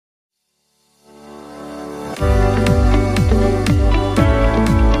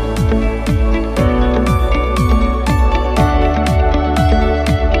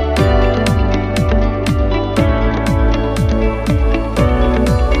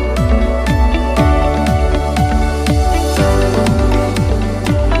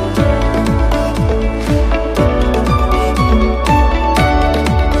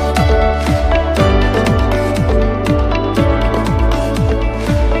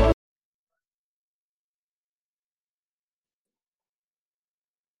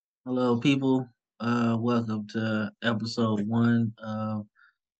Hello, people. Welcome to episode one of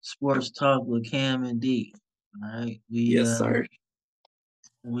Sports Talk with Cam and D. All right, we Yes, uh, sir.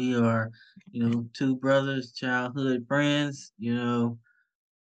 we are, two brothers, childhood friends.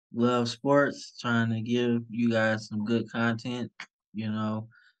 Love sports. Trying to give you guys some good content. You know,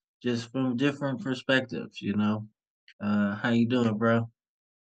 just from different perspectives. How you doing, bro?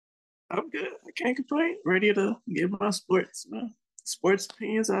 I'm good. I can't complain. Ready to give my sports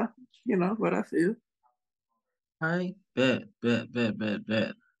opinions are, what I feel. All right, bet.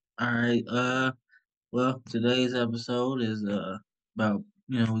 All right. Well, today's episode is about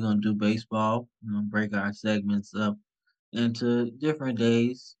we're gonna do baseball. We're gonna break our segments up into different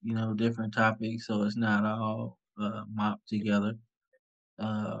days, different topics, so it's not all mopped together.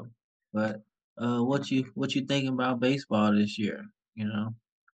 Uh, but what you thinking about baseball this year? You know,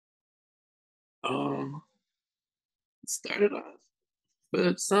 Um, it started off,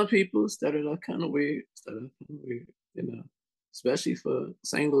 but some people started off kind of weird. Especially for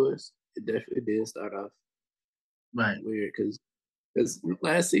St. Louis. It definitely did start off right? weird because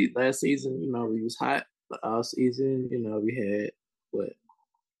last season, we was hot. The off season, we had what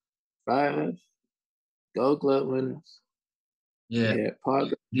 5 Gold Glove winners. Yeah,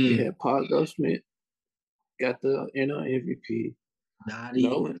 We yeah. had Paul Goldschmidt got the MVP. Dottie,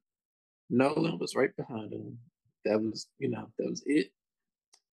 Nolan Nolan was right behind him. That was it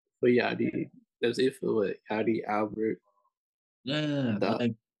for Yadi. That was it for what Yadi, Albert. yeah. The,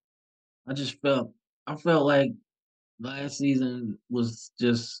 Like I felt like last season was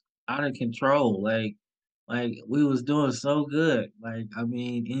just out of control. Like we was doing so good. Like I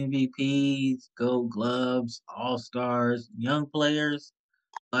mean, MVPs, Gold Gloves, All Stars, young players.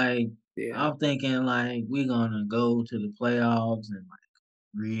 Like yeah, I'm thinking like we're gonna go to the playoffs and like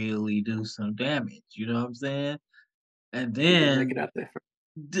really do some damage. You know what I'm saying? And we didn't make it then out there.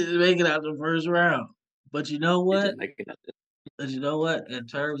 didn't make it out the first round. But you know We what? didn't make it out there. But you know what? In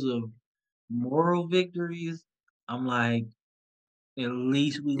terms of moral victories, I'm like at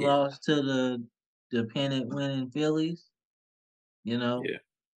least we Yeah, lost to the pennant winning Phillies. You know, yeah,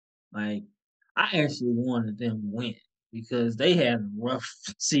 like I actually wanted them to win because they had a rough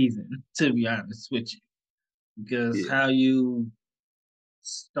season, to be honest with you. Because yeah, how you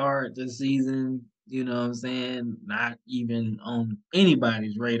start the season, you know what I'm saying, not even on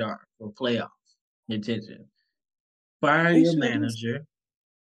anybody's radar for playoff attention. Fire they your sure did. manager,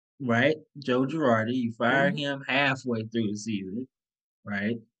 right? Joe Girardi, you fire Mhm. him halfway through the season,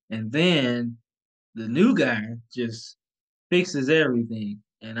 right? And then the new guy just fixes everything,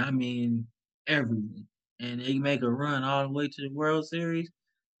 and I mean everything. And they make a run all the way to the World Series.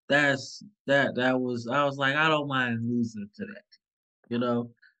 That was I was like I don't mind losing to that,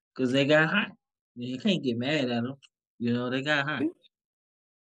 because they got hot. You can't get mad at them. They got hot. Yeah,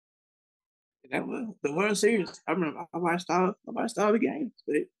 that was the World Series. I remember I watched all the games.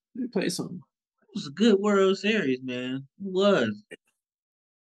 They played some. It was a good World Series, man. It was.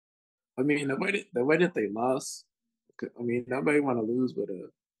 I mean, the way that they lost. I mean, nobody want to lose with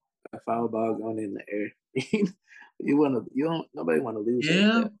a foul ball going in the air. You don't nobody want to lose like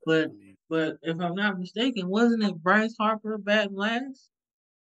Yeah, that. but I mean, but if I'm not mistaken, wasn't it Bryce Harper batting last?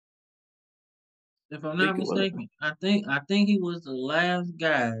 If I'm I not think it was. mistaken, I think he was the last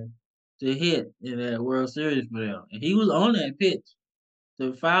guy to hit in that World Series for them, and he was on that pitch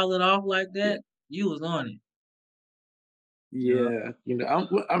to foul it off like Yeah, that. You was on it. Yeah, yeah.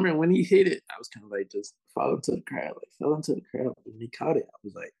 I remember when he hit it, I was kind of like just fall into the crowd, like fell into the crowd. When he caught it, I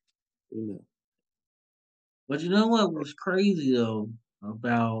was like, you know, but you know what was crazy though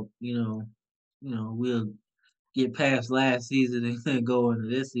about we'll get past last season and then go into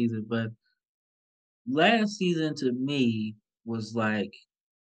this season, but last season to me was like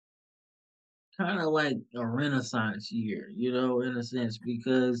kind of like a renaissance year, in a sense,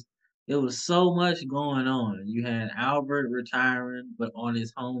 because it was so much going on. You had Albert retiring, but on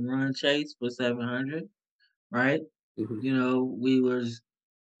his home run chase for 700, right? mhm, We was,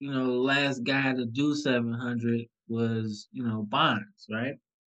 last guy to do 700 was, Bonds, right?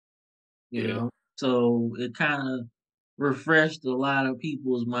 you yeah, know. So it kind of refreshed a lot of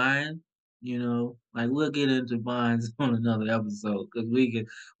people's mind. Like we'll get into bonds on another episode because we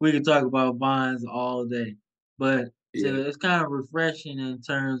could talk about bonds all day. But yeah, it's kind of refreshing in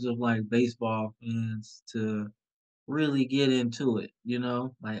terms of like baseball fans to really get into it.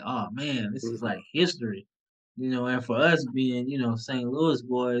 Like oh man, this is mhm, like history. And for us being St. Louis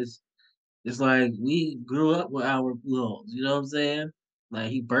boys, it's like we grew up with our Pujols, you know what I'm saying?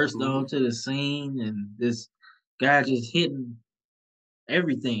 Like he burst mhm. onto the scene and this guy just hitting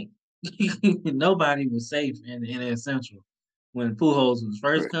everything. Nobody was safe in Essential. when Pujols was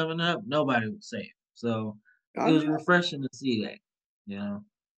first Right. coming up, nobody would say it. So it I was mean, refreshing to see that, you know.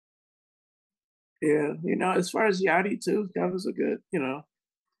 yeah, as far as Yachty too, that was a good, Yeah,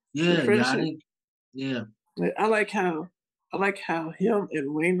 refreshing. Yachty. Yeah, Like, I like how him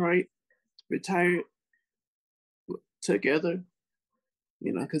and Wainwright retired together.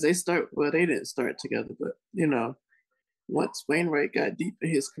 Because they didn't start together, but once Wainwright got deep in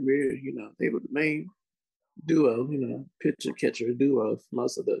his career, they were the main duo, pitcher catcher duo for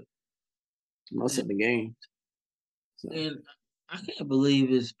most and, of the games. So and I can't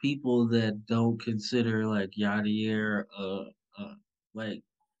believe it's people that don't consider like Yadier like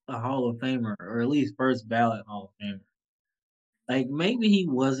a Hall of Famer or at least first ballot Hall of Famer. Like maybe he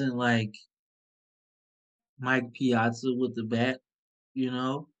wasn't like Mike Piazza with the bat, you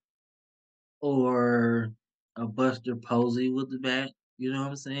know, or a Buster Posey with the bat, you know what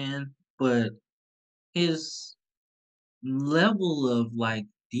I'm saying? But his level of like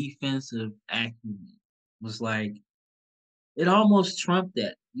defensive acumen was like it almost trumped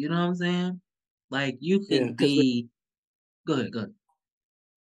that. You know what I'm saying? Like you yeah, could be go ahead, go ahead.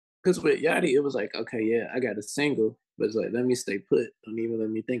 because with Yachty, it was like, okay, yeah, I got a single, but it's like, let me stay put. Don't even let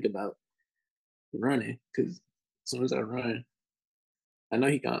me think about running, because as soon as I run, I know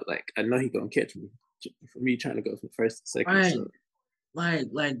he gonna catch me for me trying to go from first to second. Right. So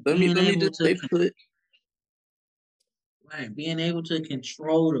Like let me being let me able just to stay put. being able to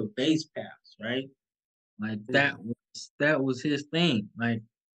control the base paths, right? Like Yeah, that was his thing. Like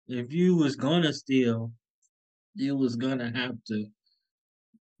if you was gonna steal, you was gonna have to,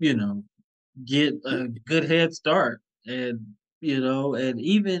 you know, get a good head start and and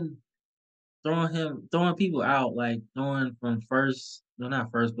even throwing people out, like throwing from first, no,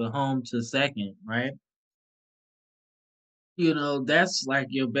 not first, but home to second, right? That's like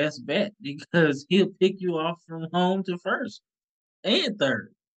your best bet because he'll pick you off from home to first and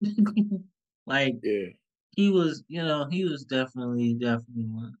third. Like yeah. he was definitely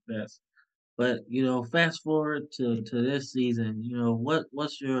one of the best. But fast forward to this season,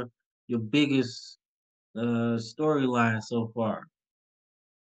 what's your biggest storyline so far?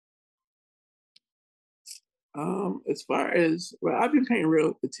 As far as I've been paying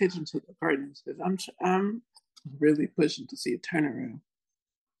real attention to the Cardinals because I'm really pushing to see a turnaround.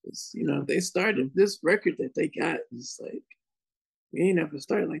 'Cause, they started Mm. this record that they got is like we ain't never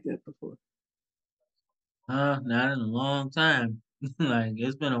started like that before. Not in a long time. Like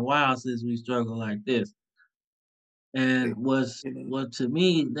it's been a while since we struggled like this. And Like, was you know, what to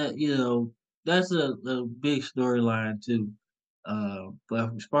me that that's a big storyline too.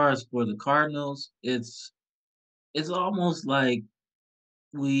 But as far as for the Cardinals, it's almost like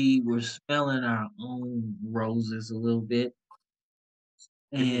we were smelling our own roses a little bit,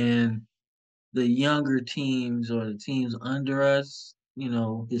 mhm, and the younger teams or the teams under us,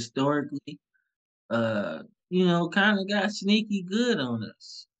 historically, kind of got sneaky good on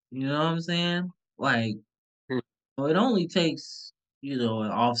us. You know what I'm saying? Like, mhm. it only takes, an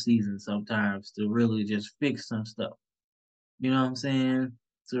off season sometimes to really just fix some stuff. You know what I'm saying?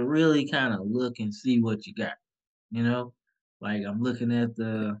 To really kind of look and see what you got. You know, like I'm looking at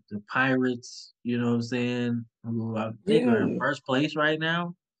the Pirates. You know what I'm saying? Who I think are in Yeah, first place right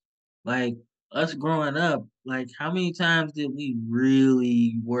now. Like us growing up, like how many times did we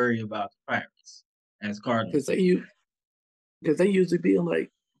really worry about the Pirates as Cardinal because fans? they usually be in like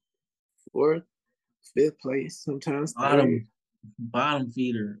fourth, fifth place, sometimes third, Bottom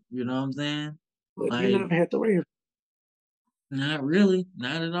feeder. You know what I'm saying? but you Like never had to worry not really,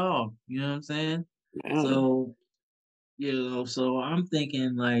 not at all. You know what I'm saying? about it. So so I'm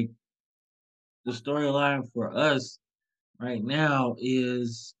thinking like the storyline for us right now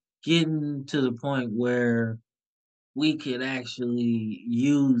is getting to the point where we could actually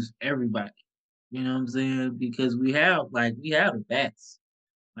use everybody. You know what I'm saying? Because we have the bats.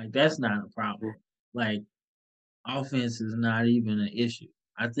 Like that's not a problem. Mhm. Like offense is not even an issue.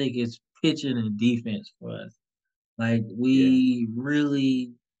 I think it's pitching and defense for us. Like Yeah, we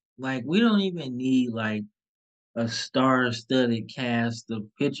really we don't even need like a star-studded cast of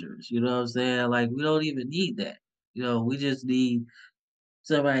pitchers. You know what I'm saying? Like we don't even need that. We just need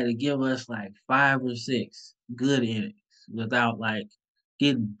somebody to give us like 5 or 6 good innings without like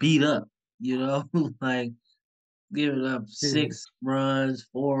getting beat up. You know, like giving up mhm. 6 runs,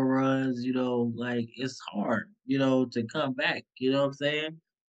 4 runs. Like it's hard. To come back. You know what I'm saying?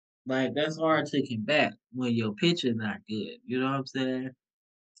 Like that's hard to combat when your pitching not good. You know what I'm saying?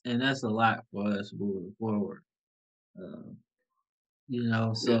 And that's a lot for us moving forward. Um,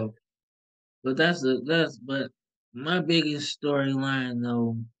 Yeah. so but but my biggest storyline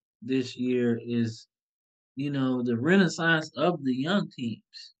though this year is the renaissance of the young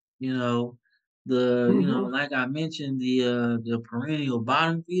teams. You know, Mhm. like I mentioned, the perennial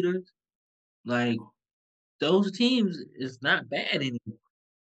bottom feeders, like those teams is not bad anymore.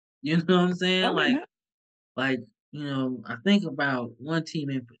 You know what I'm saying? No, they're not. Like, I think about one team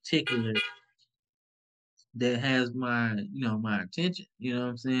in particular that has my attention, you know what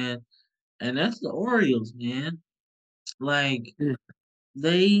I'm saying? And that's the Orioles, man. Like Mm,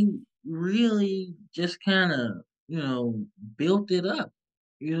 they really just kind of, built it up.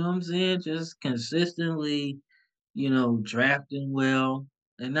 You know what I'm saying? Just consistently, drafting well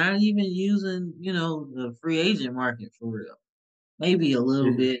and not even using, the free agent market for real. Maybe a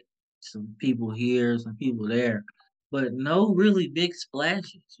little mhm. bit, some people here, some people there, but no really big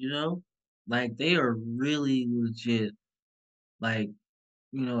splashes. Like they are really legit, like,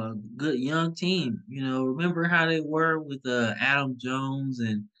 a good young team. Remember how they were with Adam Jones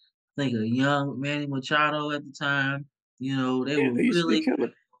and I think a young Manny Machado at the time. They Yeah, were they used to be really,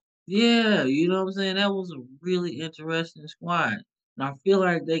 killer. yeah, you know what I'm saying? That was a really interesting squad. And I feel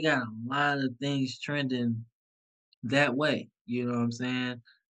like they got a lot of things trending that way. You know what I'm saying?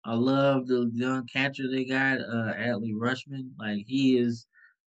 I love the young catcher they got, Adley Rushman. Like he is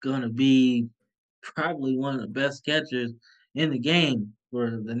gonna be probably one of the best catchers in the game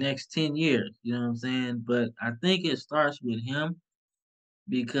for the next 10 years. You know what I'm saying? But I think it starts with him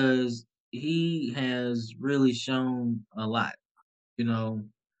because he has really shown a lot, you know,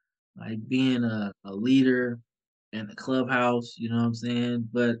 like being a leader in the clubhouse, you know what I'm saying?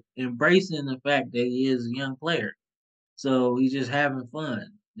 But embracing the fact that he is a young player. So he's just having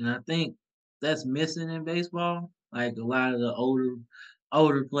fun. And I think that's missing in baseball. Like a lot of the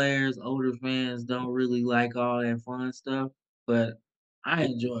older players, older fans don't really like all that fun stuff. But I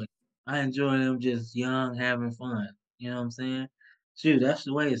enjoy it. I enjoy them just young having fun. You know what I'm saying? Shoot, that's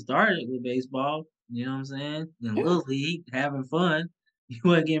the way it started with baseball. You know what I'm saying? In Yeah, Little League, having fun. You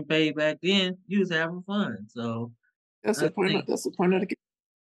weren't getting paid back then. You was having fun. So I think that's the point of the game.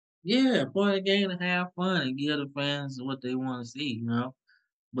 yeah, play the game to have fun and give the fans what they want to see.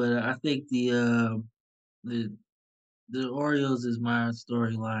 But I think the the Orioles is my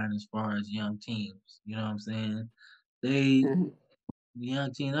storyline as far as young teams. You know what I'm saying? They Mhm,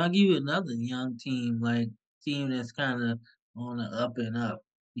 young team. I'll give you another young team, like team that's kind of on the up and up.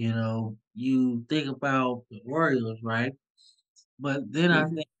 You think about the Orioles, right? But then I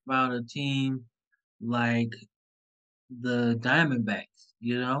mhm. think about a team like the Diamondbacks.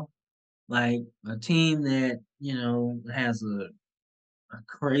 Like a team that has a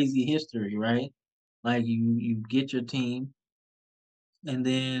crazy history, right? Like you get your team, and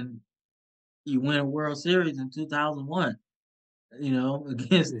then you win a World Series in 2001.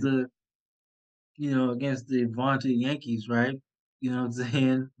 Against Mhm. the vaunted Yankees, right? You know what I'm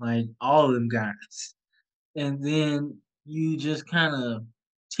saying? Like all of them guys, and then you just kind of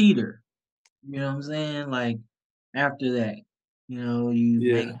teeter. You know what I'm saying? Like after that,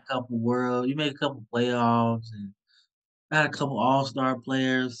 Yeah, you make a couple playoffs and got a couple All-Star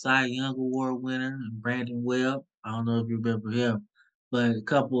players, Cy Young Award winner, and Brandon Webb. I don't know if you remember him, but a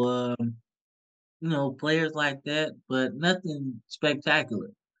couple players like that, but nothing spectacular.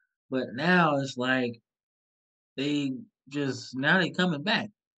 But now it's like they now they coming back,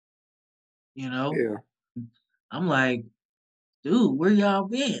 you know? yeah. I'm like, dude, where y'all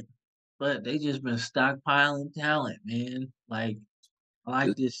been? But they just been stockpiling talent, man. Like I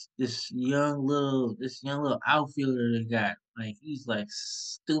like Just this young little outfielder they got. Like he's like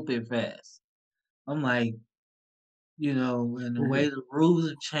stupid fast. I'm like, and the way mhm. the rules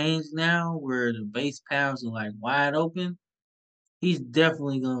have changed now, where the base paths are like wide open, he's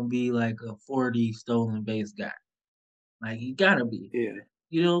definitely gonna be like a 40 stolen base guy. Like he gotta be. Yeah,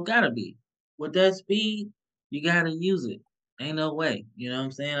 Gotta be. With that speed, you gotta use it. Ain't no way. You know what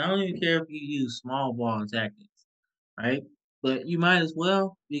I'm saying? I don't even care if you use small ball tactics, right? But you might as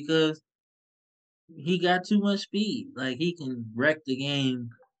well because he got too much speed. Like he can wreck the game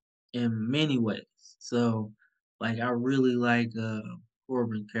in many ways. So, like, I really like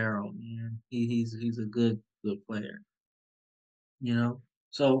Corbin Carroll, man. He's a good player, you know.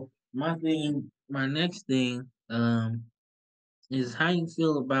 So my next thing, is how you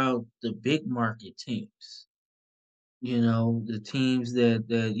feel about the big market teams. The teams that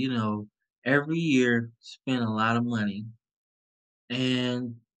every year spend a lot of money,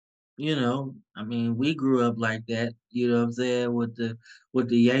 and I mean, we grew up like that. You know what I'm saying with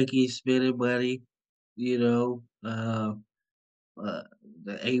the Yankees spending money. You know, uh,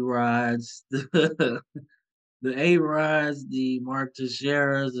 the A Rods, the A Rods, the Mark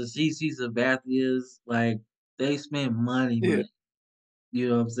Teixeira's, the CC Sabathias, like they spend money, yeah. money. You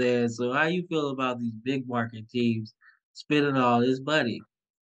know what I'm saying? So how you feel about these big market teams spending all this money?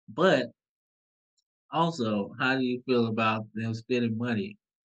 But also, how do you feel about them spending money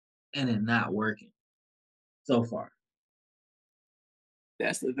and it not working so far?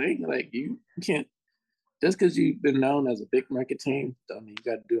 That's the thing. Like you can't just because you've been known as a big market team, don't mean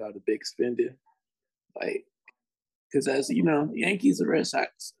you got to do all the big spending. Like because as you know, Yankees and Red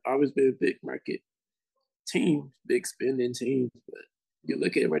Sox always been a big market team, big spending teams. But you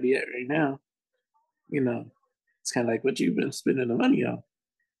look at where they at right now, you know, it's kind of like what you've been spending the money on,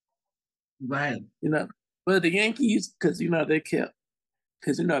 Right. you know. But the Yankees, because they kept,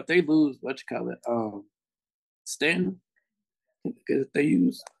 because if they lose, what you call it, Stanton, because if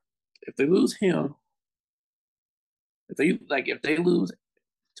they lose him, if they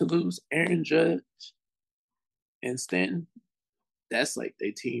lose Aaron Judge and Stanton, that's like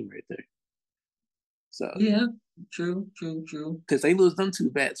their team right there. So Yeah. True. True. True. because they lose them two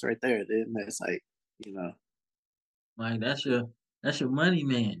bats right there, then that's like you know Like that's your money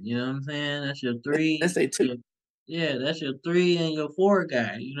man. You know what I'm saying? That's your three. that's they two. Your, yeah, that's your three and your four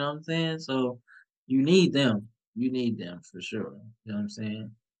guy. You know what I'm saying? So you need them. You need them for sure. You know what I'm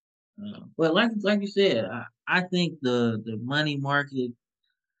saying? But like you said, I think the money market,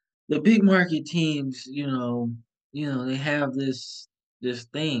 the big market teams, they have this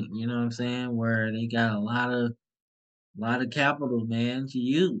thing. You know what I'm saying? Where they got a lot of capital, man, to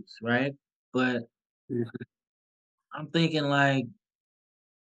use, right? But Mhm. I'm thinking like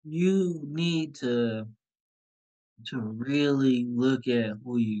you need to really look at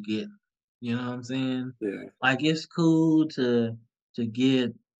who you get. You know what I'm saying? Yeah, Like it's cool to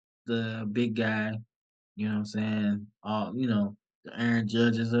get the big guy, you know what I'm saying? All the Aaron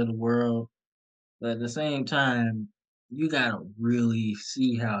Judges of the world. But at the same time, you gotta really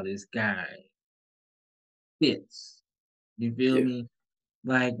see how this guy fits. You feel yeah. me?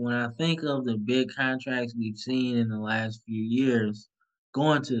 Like when I think of the big contracts we've seen in the last few years,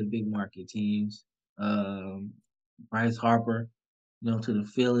 going to the big market teams, um, Bryce Harper, to the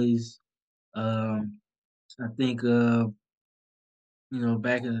Phillies. I think back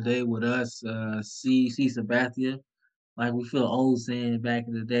in the day with us, C Sabathia, like we feel old saying back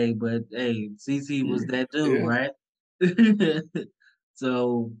in the day, but hey, CC was Mm. that dude, Yeah, right?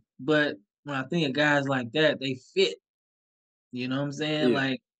 So, but when I think of guys like that, they fit. You know what I'm saying? yeah.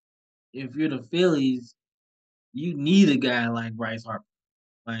 Like if you're the Phillies, you need a guy like Bryce Harper.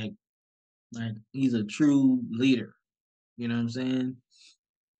 Like like he's a true leader. You know what I'm saying?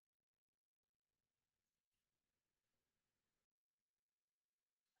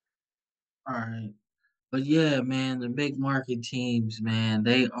 All right. But yeah, man, the big market teams, man,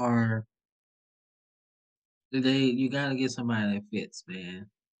 they you gotta get somebody that fits, man.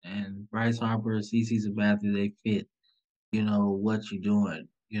 And Bryce Harper, CC Sabathia, they fit, what you're doing,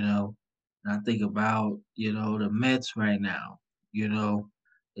 And I think about, the Mets right now, you know,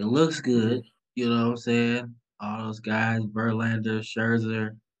 it looks good, Mhm. you know what I'm saying? All those guys, Verlander,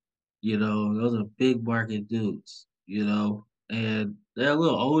 Scherzer, those are big market dudes, and they're a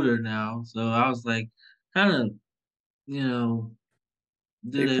little older now. So I was like, kind of, you know,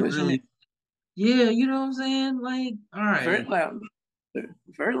 do They they pushing really? it. Yeah, you know what I'm saying? Like, all right, Verlander,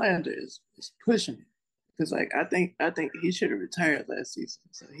 Verlander is pushing it because like I think he should have retired last season.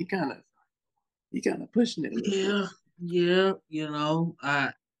 So he kind of pushing it a little bit. yeah,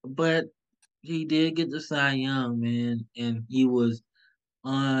 yeah, but he did get the Cy Young, man, and he was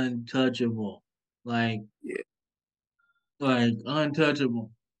untouchable, like, Yeah.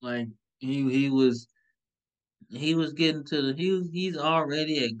 untouchable, like he was getting to he's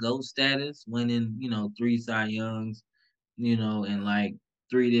already at GOAT status, winning, three Cy Youngs, in like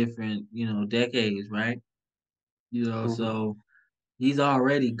three different, decades, right? Hmm. So he's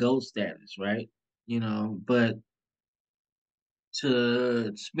already GOAT status, right? But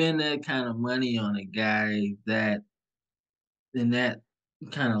to spend that kind of money on a guy that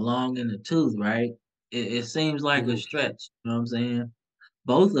kind of long in the tooth, right? It seems like a Hmm. stretch, you know what I'm saying?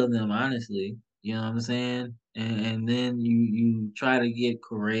 Both of them, honestly, you know what I'm saying? And then you try to get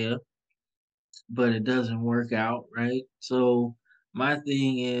Correa, but it doesn't work out, right? So my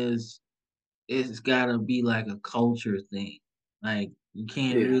thing is it's gotta be like a culture thing. Like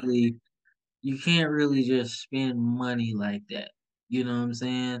Yeah. you can't really just spend money like that. You know what I'm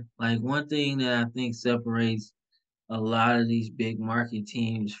saying? Like one thing that I think separates a lot of these big market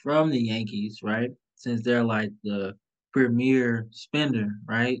teams from the Yankees, right? Since they're like the premier spender,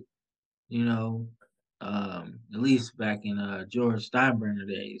 right? You know, at least back in George Steinbrenner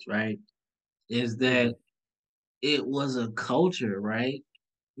days, right? Is Hmm. that it was a culture, right?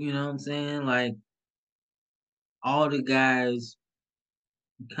 You know what I'm saying? Like all the guys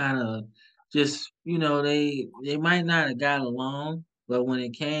kind of just they might not have got along, but when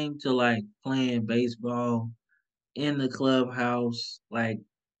it came to like playing baseball in the clubhouse, like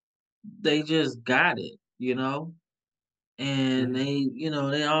they just got it, and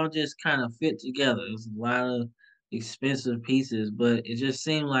Mhm. they all just kind of fit together. It's a lot of expensive pieces, but it just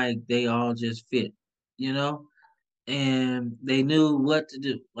seemed like they all just fit, you know, and they knew what to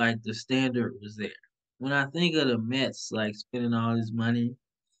do. Like the standard was there. When I think of the Mets, like spending all this money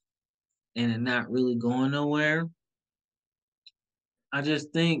and it not really going nowhere, I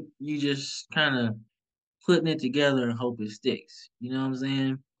just think you just kind of putting it together and hope it sticks. You know what I'm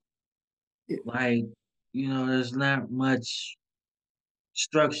saying? Yeah. Like, there's not much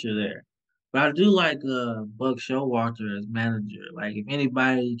structure there. But I do like Buck Showalter as manager. Like if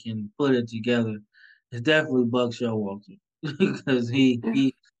anybody can put it together, it's definitely Buck Showalter because he Yeah.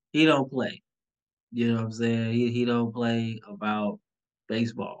 he he don't play. You know what I'm saying? He don't play about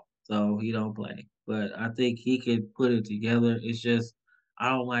baseball, so he don't play. But I think he could put it together. It's just I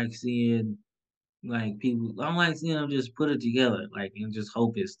don't like seeing like people. I don't like seeing them just put it together like and just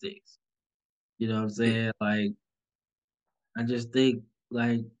hope it sticks. You know what I'm Yeah. saying? Like I just think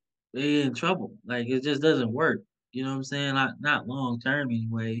like they in trouble. Like it just doesn't work. You know what I'm saying? Not long term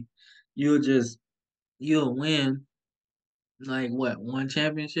anyway. You'll just you'll win like what one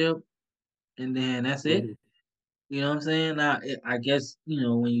championship and then that's it. Mhm. You know what I'm saying? Now I guess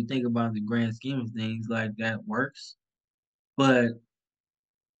when you think about the grand scheme of things, like that works. But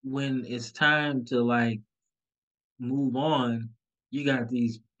when it's time to like move on, you got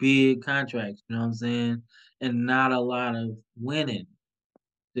these big contracts. You know what I'm saying? And not a lot of winning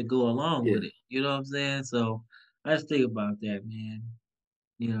to go along Yeah. with it. You know what I'm saying? So I just think about that, man.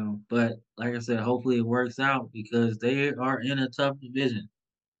 But like I said, hopefully it works out because they are in a tough division.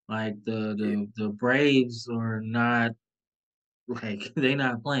 Like the Yeah. the the Braves are not like they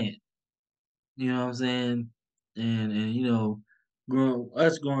not playing. You know what I'm saying? And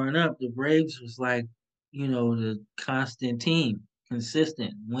growing up, the Braves was like the constant team,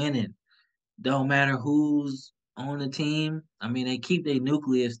 consistent, winning. Don't matter who's on the team. I mean, they keep their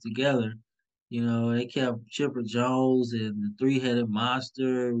nucleus together. They kept Chipper Jones and the three-headed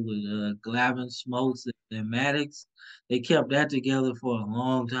monster with Glavin Smokes and Maddox. They kept that together for a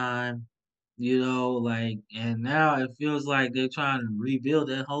long time. Like, and now it feels like they're trying to rebuild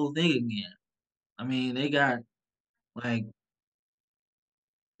that whole thing again. I mean, they got like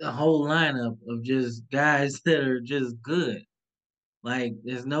a whole lineup of just guys that are just good. Like,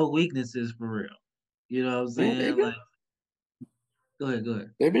 there's no weaknesses for real. You know what I'm Yeah. saying? Like, go ahead, go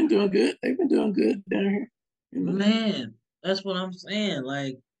ahead. They've been doing good. They've been doing good down here. You know. Man, that's what I'm saying.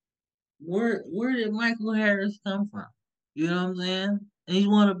 Like, where did Michael Harris come from? You know what I'm saying? And he's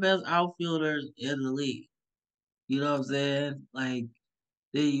one of the best outfielders in the league. You know what I'm saying? Like,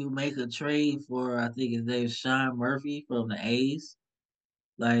 then you make a trade for I think his name's Sean Murphy from the A's.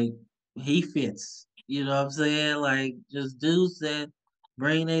 Like, he fits. You know what I'm saying? Like, just dudes that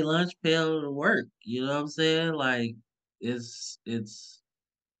bring their lunch pail to work. You know what I'm saying? Like, it's it's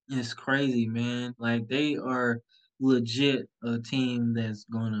crazy, man. Like they are legit a team that's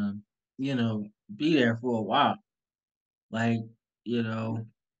gonna, be there for a while. Like, you know,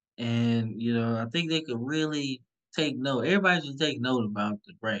 and I think they could really take note. Everybody should take note about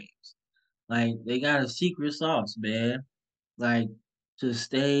the Braves. Like they got a secret sauce, man. Like to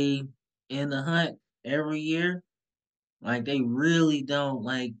stay in the hunt every year. Like they really don't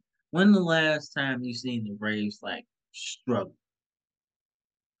like when the last time you seen the Braves like struggle?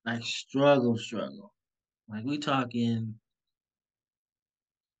 Like struggle. Like we talking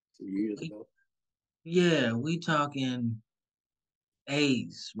 2 years we ago. we talking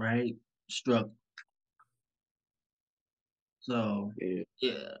A's, right? Struggle. So Yeah.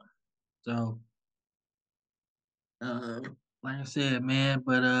 yeah. So like I said, man,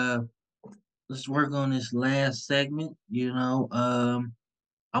 but let's work on this last segment, I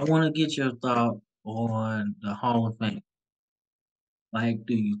wanna get your thought on the Hall of Fame. Like,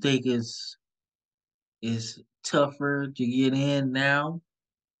 do you think it's tougher to get in now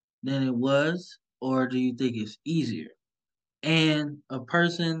than it was, or do you think it's easier? And a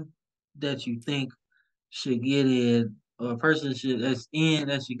person that you think should get in, or a person that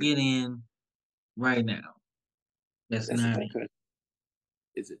should get in right now. That's That's a not good in. question.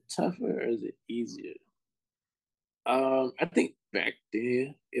 Is it tougher or is it easier? I think back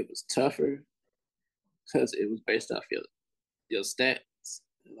then it was tougher because it was based off your stats,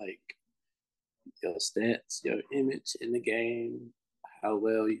 like your stats, your image in the game, how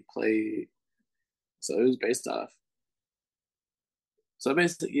well you played. So it was based off. So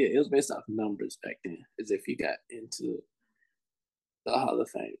basically, yeah, it was based off numbers back then. As if you got into the Hall of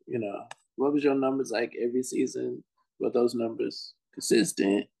Fame. What was your numbers like every season? Were those numbers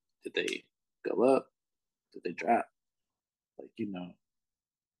consistent? Did they go up? Did they drop? Like,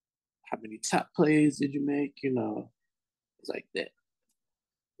 how many top plays did you make? It's like that.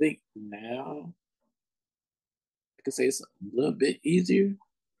 I think now I could say it's a little bit easier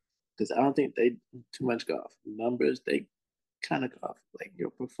because I don't think they too much go off numbers. They kind of go off like your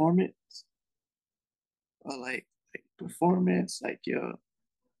performance or like performance, like your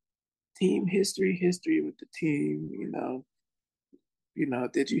team history with the team.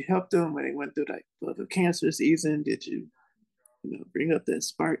 Did you help them when they went through like the cancer season? Did you bring up that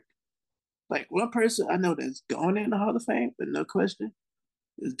spark? Like one person I know that's going in the Hall of Fame, but no question,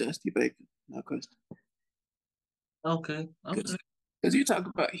 is Dusty Baker. No question. Okay, okay. Because you talk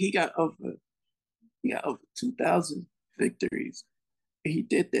about he got over 2,000 victories. He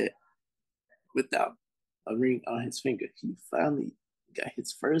did that without a ring on his finger. He finally got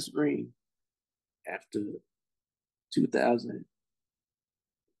his first ring after 2,000,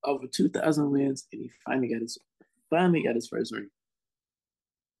 over 2,000 wins, and he finally got his first ring.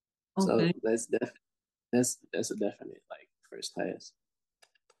 Okay. So that's a definite like first class.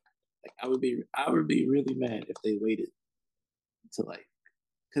 Like I would be really mad if they waited to like,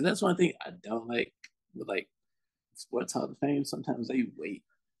 because that's one thing I don't like with like sports Hall of Fame. Sometimes they wait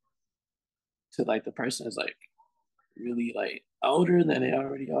to like the person is like really like older than they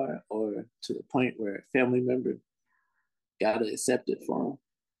already are, or to the point where a family member gotta accept it for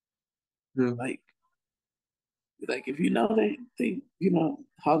them. Yeah. Like if they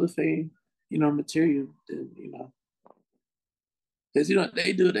Hall of Fame material, then because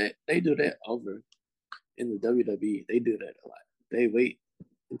they do that over in the WWE. They do that a lot. They wait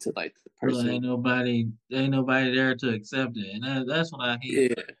until like the Well, person, ain't nobody there to accept it, and that's what I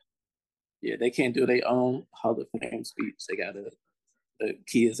hate. yeah, yeah, they can't do their own Hall of Fame speech. The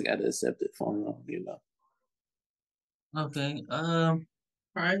kids gotta accept it for them. Okay. All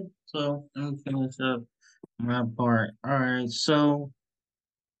right. So let me finish up my part. All right. So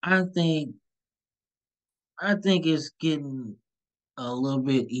I think I think it's getting a little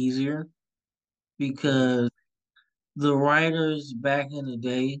bit easier Mm-hmm. because the writers back in the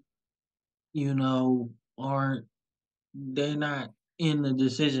day, aren't they're not in the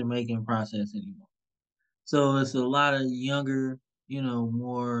decision making process anymore. So it's a lot of younger,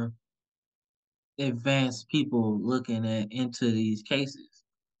 more advanced people looking at into these cases,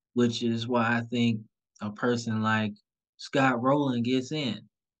 which is why I think a person like Scott Rowland gets in.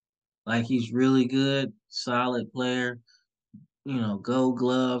 Like he's really good, solid player, gold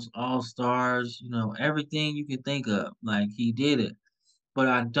gloves, all stars, everything you can think of. Like he did it. But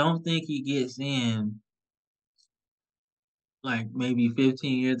I don't think he gets in like maybe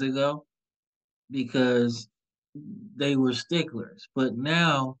 15 years ago because they were sticklers. But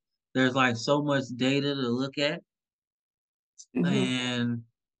now there's like so much data to look at, Mm-hmm.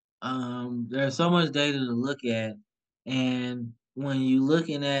 and there's so much data to look at, and when you're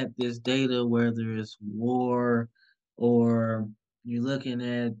looking at this data, whether it's war or you're looking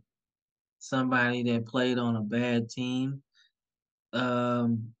at somebody that played on a bad team,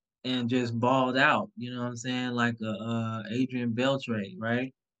 and just balled out, you know what I'm saying, like Adrian Beltre,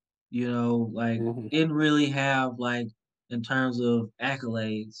 right? Like Mm-hmm. didn't really have like in terms of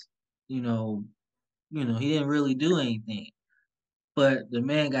accolades, you know, he didn't really do anything, but the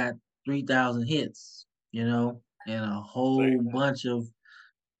man got 3,000 hits, and a Right. whole bunch of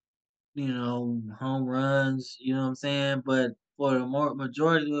home runs. You know what I'm saying? But for the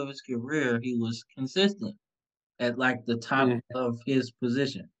majority of his career, he was consistent at like the top Mm-hmm. of his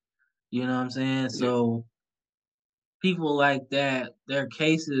position. You know what I'm saying? Yeah. So people like that, their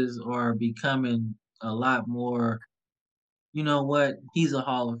cases are becoming a lot more. You know what? He's a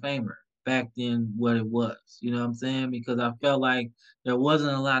Hall of Famer. Back then, what it was. You know what I'm saying? Because I felt like there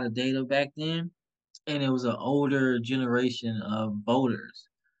wasn't a lot of data back then, and it was an older generation of voters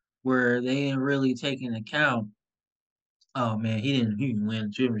where they didn't really take into account. Oh man, he didn't win a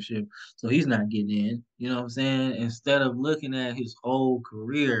championship, so he's not getting in. You know what I'm saying? Instead of looking at his whole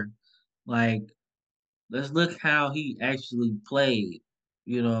career, like let's look how he actually played.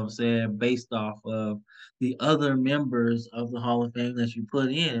 You know what I'm saying? Based off of the other members of the Hall of Fame that you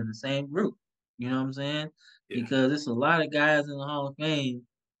put in the same group. You know what I'm saying? Yeah. Because it's a lot of guys in the Hall of Fame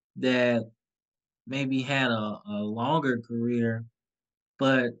that maybe had a longer career,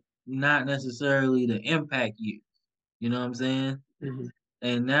 but not necessarily the impact you. You know what I'm saying? Mm-hmm.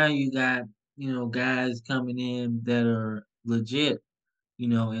 And now you got, guys coming in that are legit,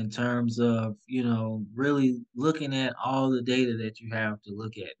 in terms of, really looking at all the data that you have to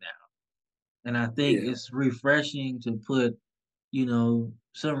look at now. And I think Yeah. it's refreshing to put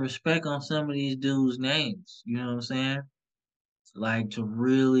some respect on some of these dudes' names. You know what I'm saying? Like to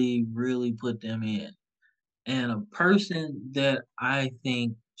really, really put them in. And a person that I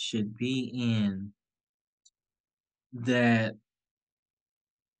think should be in that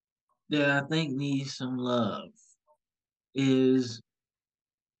that I think needs some love is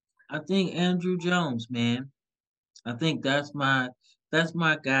I think Andrew Jones, man. I think that's my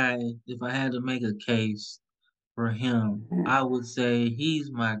guy. If I had to make a case for him, Mhm. I would say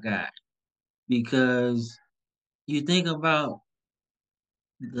he's my guy because you think about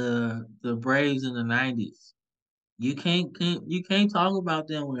the Braves in the '90s. You can't talk about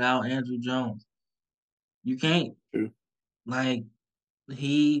them without Andrew Jones. You can't. True. Like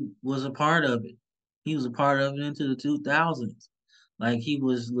he was a part of it. He was a part of it into the 2000s. Like he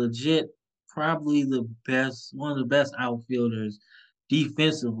was legit, probably one of the best outfielders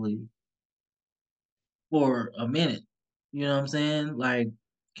defensively for a minute. You know what I'm saying? Like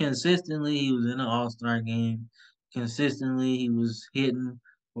consistently, he was in the All Star game. Consistently, he was hitting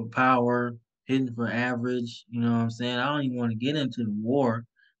for power, hitting for average. You know what I'm saying? I don't even want to get into the WAR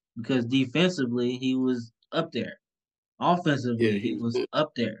because defensively, he was up there. Yeah, Offensively, he he was was good.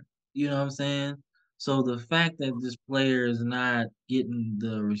 up there. You know what I'm saying? So the fact that this player is not getting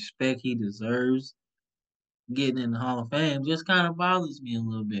the respect he deserves, getting in the Hall of Fame, just kind of bothers me a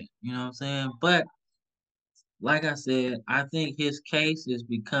little bit. You know what I'm saying? But like I said, I think his case is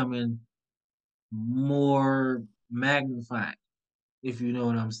becoming more magnified, if you know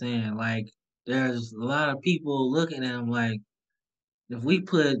what I'm saying. Like, there's a lot of people looking at him like, if we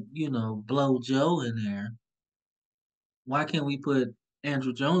put, Blow Joe in there, why can't we put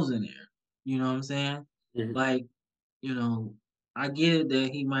Andrew Jones in there? You know what I'm saying? Mhm. Like, you know, I get it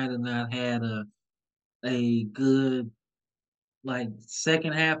that he might have not had a good like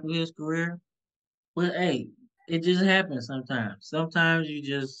second half of his career, but hey, it just happens sometimes. Sometimes you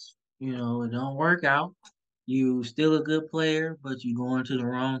just, it don't work out. You still a good player, but you go into the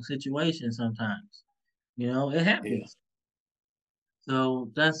wrong situation sometimes. It Yeah. happens.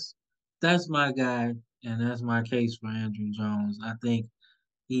 So that's my guy, and that's my case for Andrew Jones. I think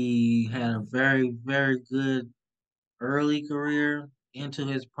he had a very, very good early career into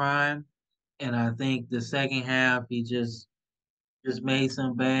his prime, and I think the second half he just made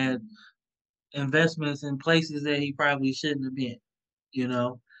some bad investments in places that he probably shouldn't have been, you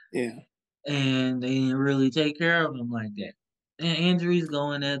know, Yeah. and they didn't really take care of him like that. And injuries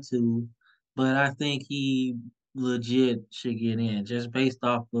go in there too, but I think he legit should get in just based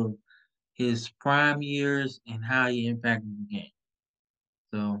off of his prime years and how he impacted the game.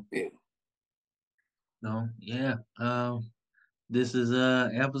 So, Yeah. no, yeah. This is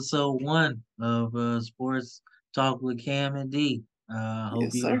episode one of Sports Talk with Cam and D. Hope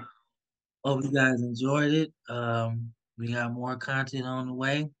Yes, you sir. hope you guys enjoyed it. We got more content on the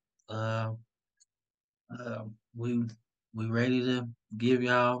way. Uh, uh, we we ready to give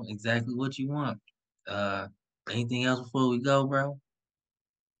y'all exactly what you want. Uh, Anything else before we go, bro?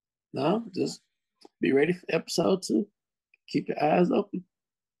 No, just be ready for episode 2. Keep your eyes open.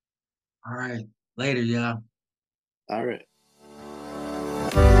 All right, later, y'all. All right.